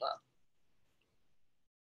our favor.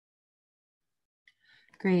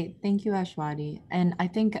 Great, thank you, Aswathy. And I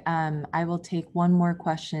think I will take one more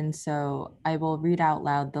question. So I will read out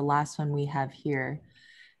loud the last one we have here.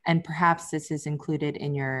 And perhaps this is included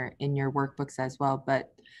in your workbooks as well,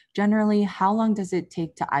 but Generally, how long does it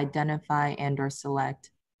take to identify and or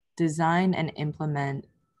select, design and implement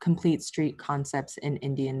complete street concepts in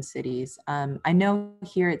Indian cities? I know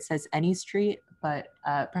here it says any street, but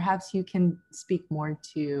perhaps you can speak more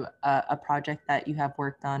to a project that you have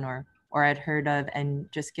worked on or had heard of,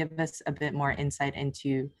 and just give us a bit more insight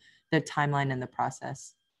into the timeline and the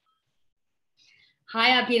process.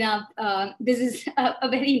 Hi, Abhinav. This is a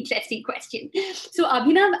very interesting question. So,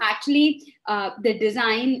 Abhinav, actually, the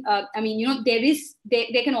design,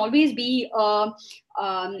 there can always be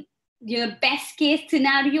best case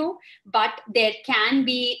scenario, but there can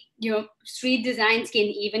be, street designs can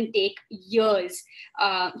even take years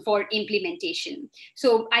for implementation.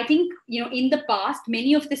 So I think, in the past,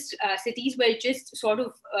 many of the cities were just sort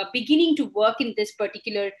of beginning to work in this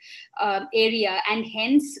particular area, and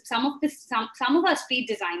hence some of our street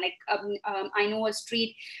design, like I know a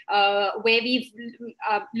street where we've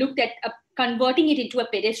looked at converting it into a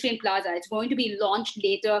pedestrian plaza. It's going to be launched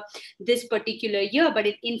later this particular year, but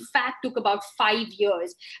it in fact took about 5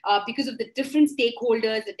 years because of the different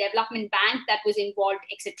stakeholders, the development bank that was involved,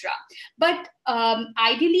 etc. But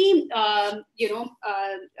ideally,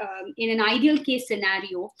 in an ideal case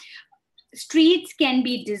scenario, streets can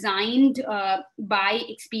be designed by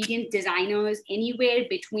experienced designers anywhere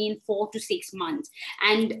between 4 to 6 months.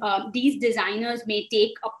 And these designers may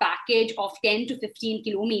take a package of 10 to 15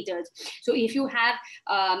 kilometers. So if you have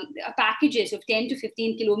packages of 10 to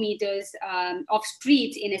 15 kilometers of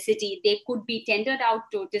streets in a city, they could be tendered out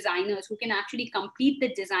to designers who can actually complete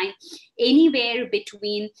the design anywhere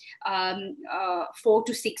between 4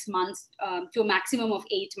 to 6 months to a maximum of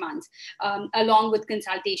 8 months, along with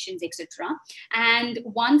consultations, etc. And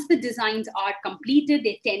once the designs are completed,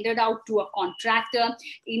 they're tendered out to a contractor.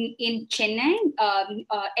 In Chennai,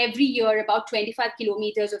 every year about 25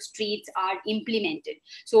 kilometers of streets are implemented.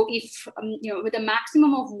 So if, with a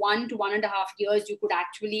maximum of 1 to 1.5 years, you could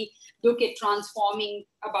actually look at transforming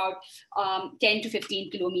about 10 to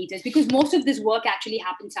 15 kilometers, because most of this work actually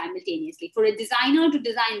happens simultaneously. For a designer to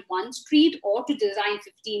design one street or to design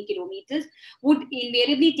 15 kilometers would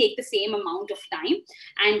invariably take the same amount of time.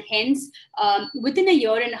 And hence, within a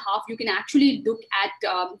year and a half, you can actually look at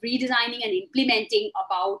redesigning and implementing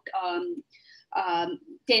about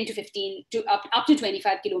 10 to 15 to up to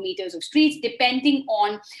 25 kilometers of streets, depending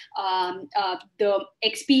on the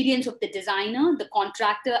experience of the designer, the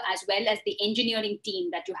contractor, as well as the engineering team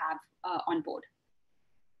that you have on board.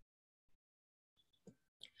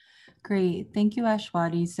 Great. Thank you,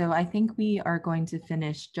 Aswathy. So I think we are going to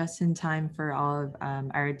finish just in time for all of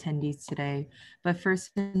our attendees today. But first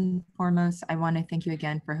and foremost, I want to thank you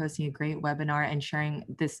again for hosting a great webinar and sharing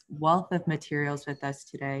this wealth of materials with us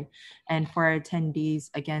today. And for our attendees,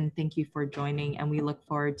 again, thank you for joining. And we look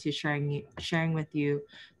forward to sharing with you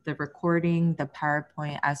the recording, the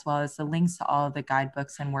PowerPoint, as well as the links to all of the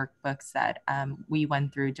guidebooks and workbooks that we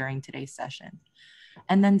went through during today's session.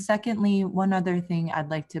 And then secondly, one other thing I'd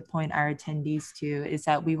like to point our attendees to is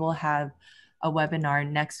that we will have a webinar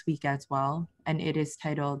next week as well, and it is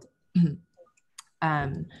titled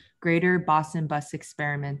Greater Boston Bus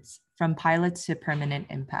Experiments, From Pilots to Permanent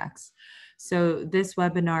Impacts. So this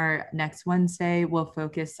webinar next Wednesday will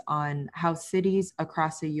focus on how cities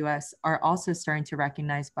across the US are also starting to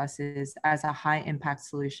recognize buses as a high impact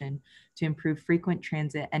solution to improve frequent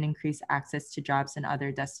transit and increase access to jobs and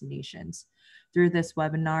other destinations. Through this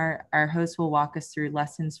webinar, our host will walk us through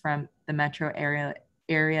lessons from the metro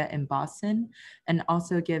area in Boston, and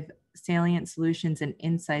also give salient solutions and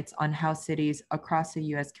insights on how cities across the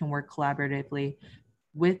US can work collaboratively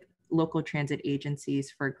with local transit agencies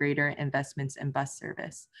for greater investments in bus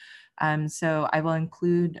service. So I will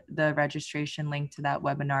include the registration link to that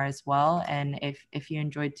webinar as well. And if you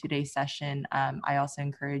enjoyed today's session, I also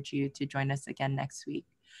encourage you to join us again next week.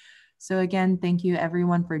 So again, thank you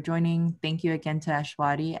everyone for joining. Thank you again to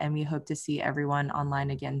Aswathy, and we hope to see everyone online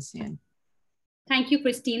again soon. Thank you,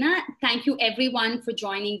 Christina. Thank you everyone for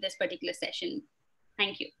joining this particular session.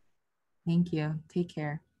 Thank you. Thank you. Take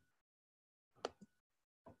care.